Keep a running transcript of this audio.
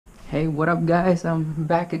Hey, what up guys? I'm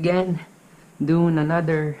back again doing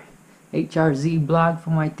another HRZ blog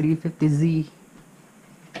for my 350Z,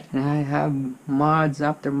 and I have mods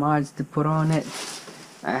after mods to put on it.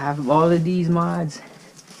 I have all of these mods,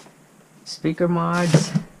 speaker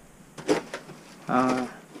mods,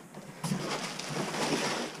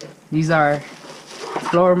 these are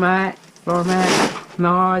floor mat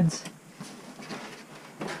mods.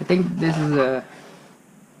 I think this is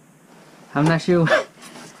I'm not sure.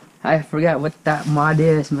 I forgot what that mod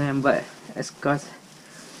is, man, but it's cause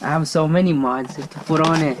I have so many mods to put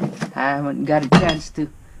on it. I haven't got a chance to.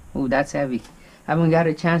 Oh, that's heavy. I haven't got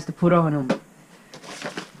a chance to put on them.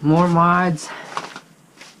 More mods.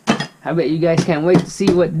 I bet you guys can't wait to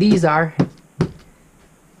see what these are.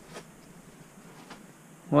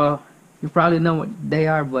 Well, you probably know what they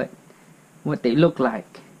are, but what they look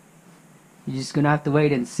like, you're just gonna have to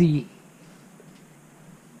wait and see.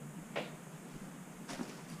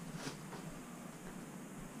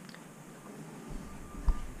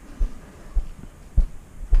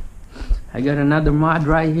 I got another mod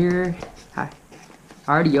right here. I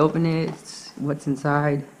already opened it. It's what's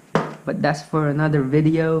inside, but that's for another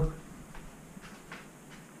video.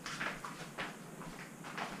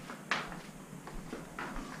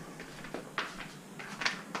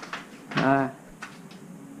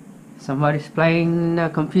 Somebody's playing a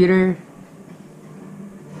computer.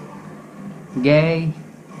 Gay.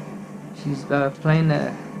 She's playing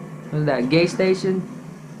the, what's that, gay station?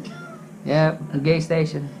 Yeah, a gay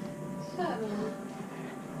station.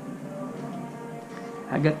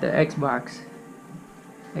 I got the Xbox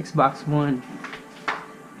One.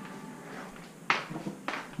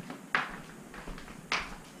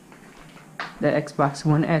 The Xbox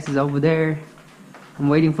One S is over there. I'm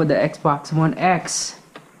waiting for the Xbox One X,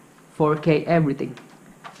 4K everything.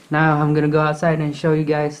 Now I'm gonna go outside and show you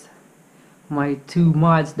guys my two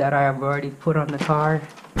mods that I have already put on the car.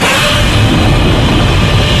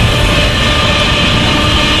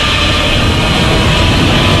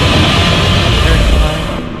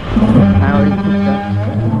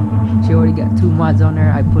 She already got two mods on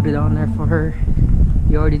there. I put it on there for her.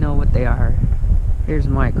 You already know what they are. Here's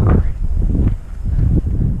my car.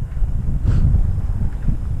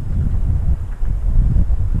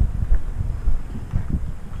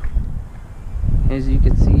 As you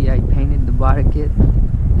can see, I painted the body kit,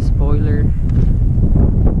 the spoiler.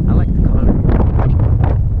 I like the color. I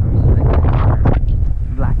really like that color.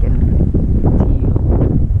 Black and teal.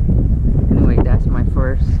 Anyway, that's my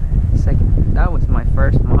that was my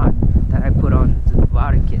first mod that I put on the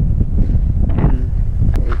body kit, and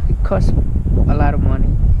it cost a lot of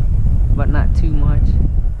money, but not too much.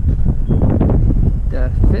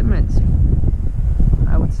 The fitments,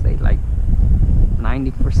 I would say like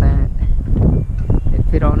 90%. It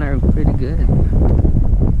fit on there pretty good.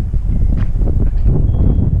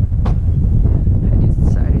 I just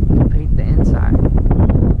decided to paint the inside.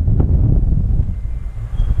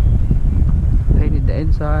 Painted the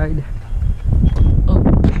inside. Oh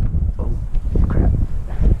crap.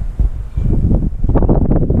 Painted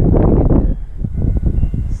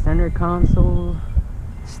the center console,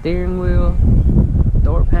 steering wheel,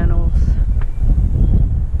 door panels.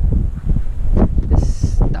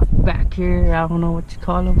 This stuff back here, I don't know what you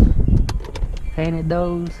call them. Painted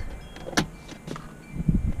those.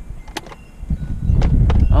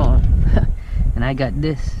 Oh, and I got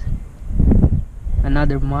this.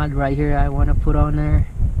 Another mod right here I want to put on there,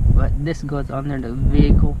 but this goes under the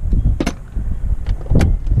vehicle.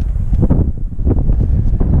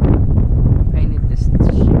 Painted this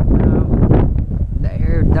shit now, the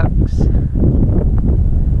air ducts.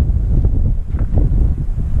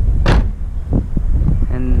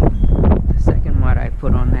 And the second mod I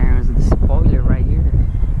put on there is the spoiler right here.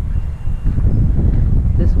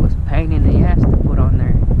 This was pain in the ass to put on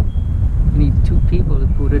there. You need two people to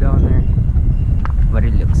put it on there, but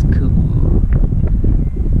it looks cool.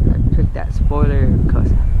 I picked that spoiler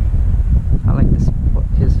because I like this.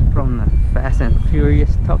 It's from the Fast and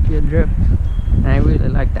Furious Tokyo Drift, and I really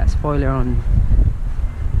like that spoiler on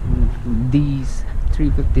these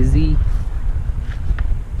 350Z.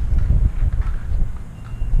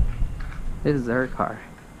 This is her car.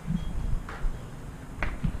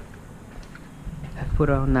 I put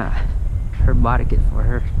on her body kit for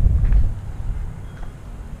her.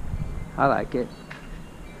 I like it.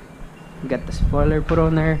 Got the spoiler put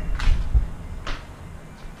on there.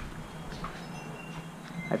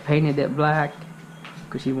 I painted it black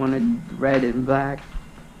because she wanted red and black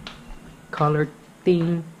color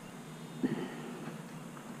theme.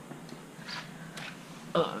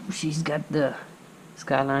 She's got the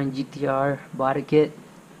Skyline GTR body kit.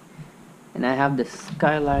 And I have the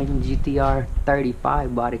Skyline GTR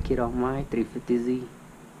 35 body kit on my 350Z.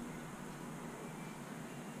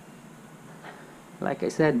 Like I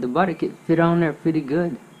said, the body kit fit on there pretty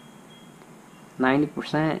good.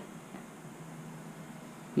 90%.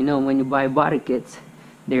 You know, when you buy body kits,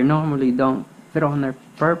 they normally don't fit on there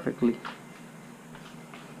perfectly.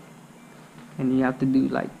 And you have to do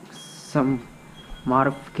like some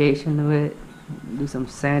modification to it, do some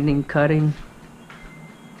sanding, cutting.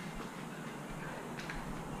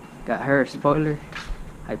 Got her a spoiler.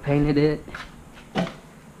 I painted it.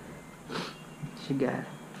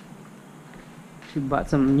 She bought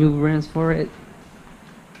some new rims for it,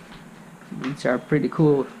 which are pretty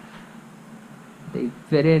cool. They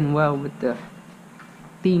fit in well with the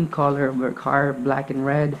theme color of her car, black and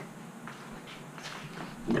red.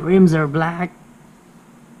 The rims are black,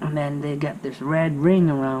 and then they got this red ring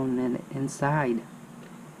around and inside.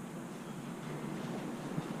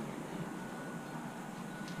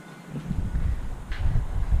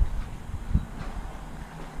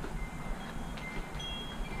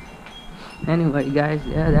 Anyway, guys,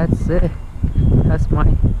 yeah, that's it. That's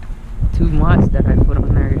my 2 mods that I put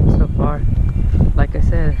on there so far. Like I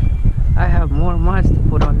said, I have more mods to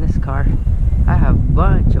put on this car. I have a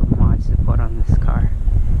bunch of mods to put on this car,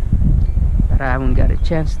 but I haven't got a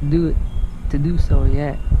chance to do so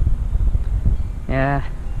yet. Yeah,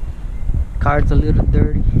 car's a little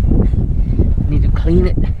dirty. Need to clean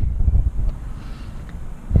it.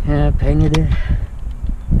 Yeah, painted it.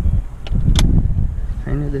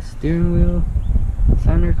 Painted the steering wheel,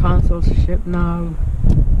 center console, ship knob,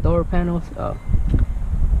 door panels. Oh,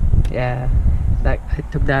 yeah, I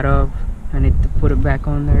took that off. I need to put it back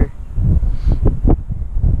on there.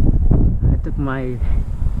 I took my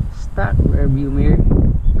stock rear view mirror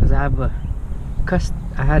because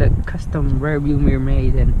I had a custom rear view mirror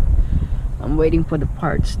made, and I'm waiting for the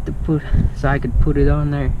parts to put so I could put it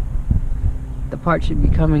on there. The part should be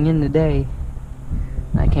coming in today.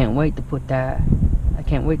 I can't wait to put that. I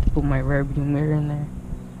can't wait to put my rear view mirror in there.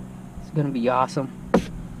 It's gonna be awesome.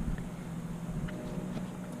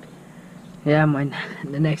 Yeah,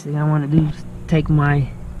 the next thing I want to do is take my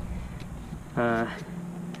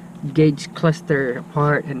gauge cluster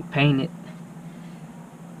apart and paint it.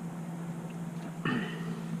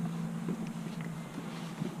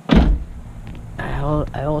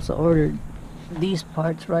 I also ordered these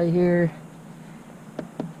parts right here.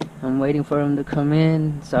 I'm waiting for them to come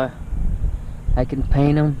in so I can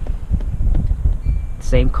paint them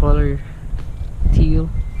same color, teal.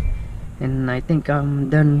 And I think I'm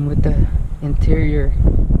done with the interior.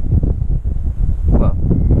 Well,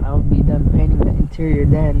 I'll be done painting the interior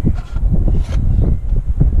then.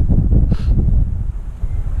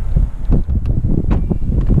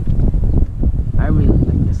 I really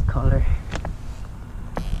like this color.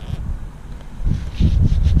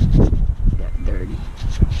 That dirty.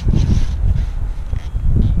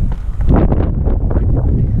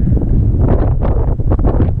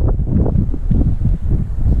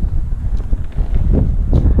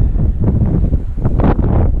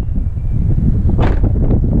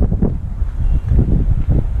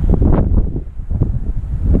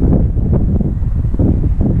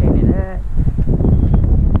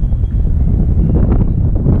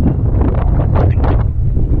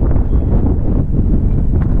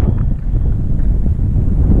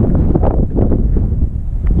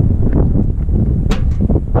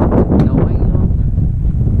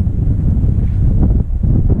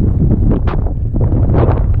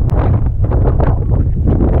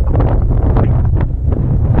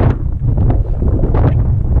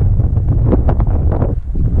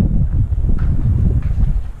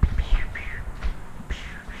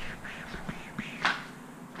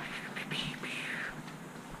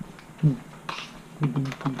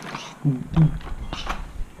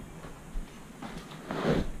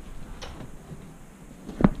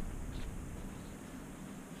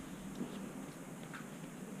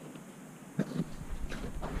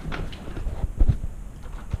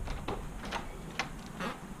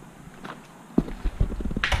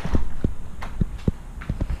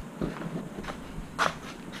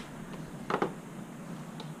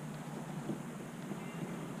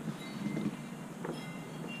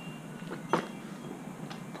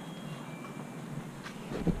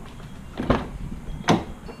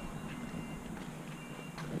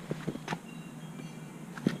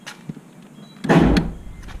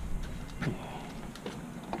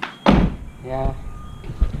 Yeah,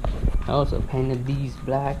 I also painted these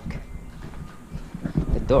black,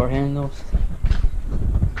 the door handles.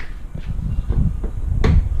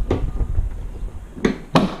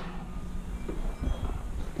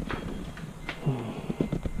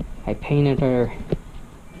 I I painted her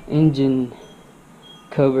engine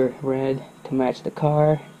cover red to match the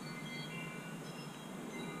car.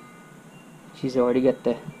 She's already got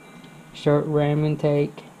the short ram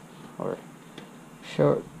intake, or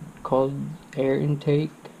short cold air intake.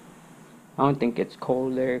 I don't think it's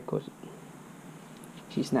cold air because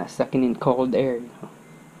she's not sucking in cold air, you know.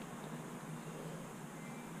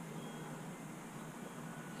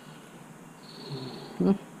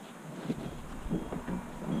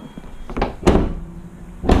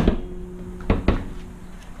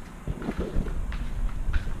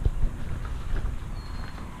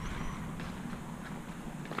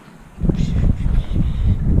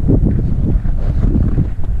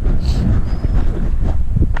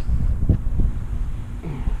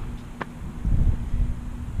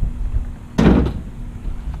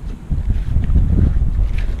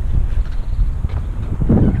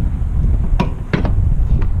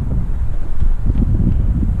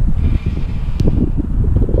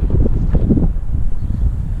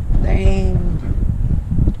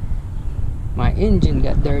 My engine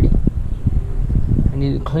got dirty. I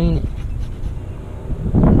need to clean it.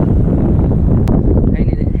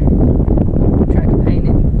 Painted it. Tried to paint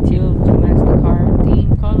it teal to match the car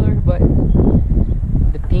theme color, but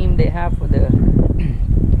the theme they have for the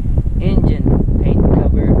engine paint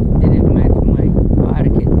cover didn't match my body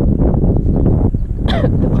kit.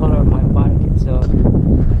 The color of my body kit, so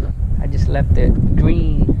I just left it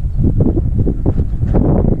green.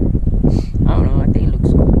 I don't know, I think it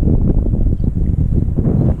looks cool.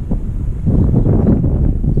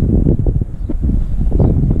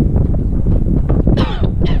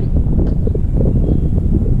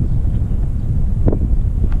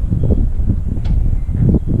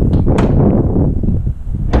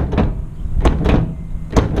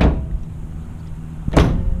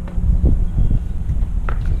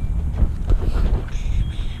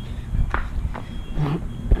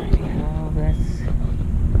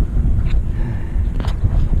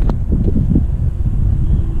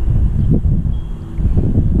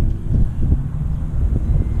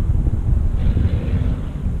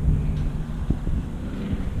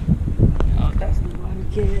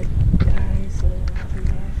 Kit, guys,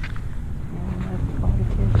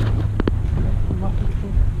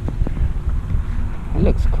 it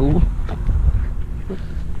looks cool.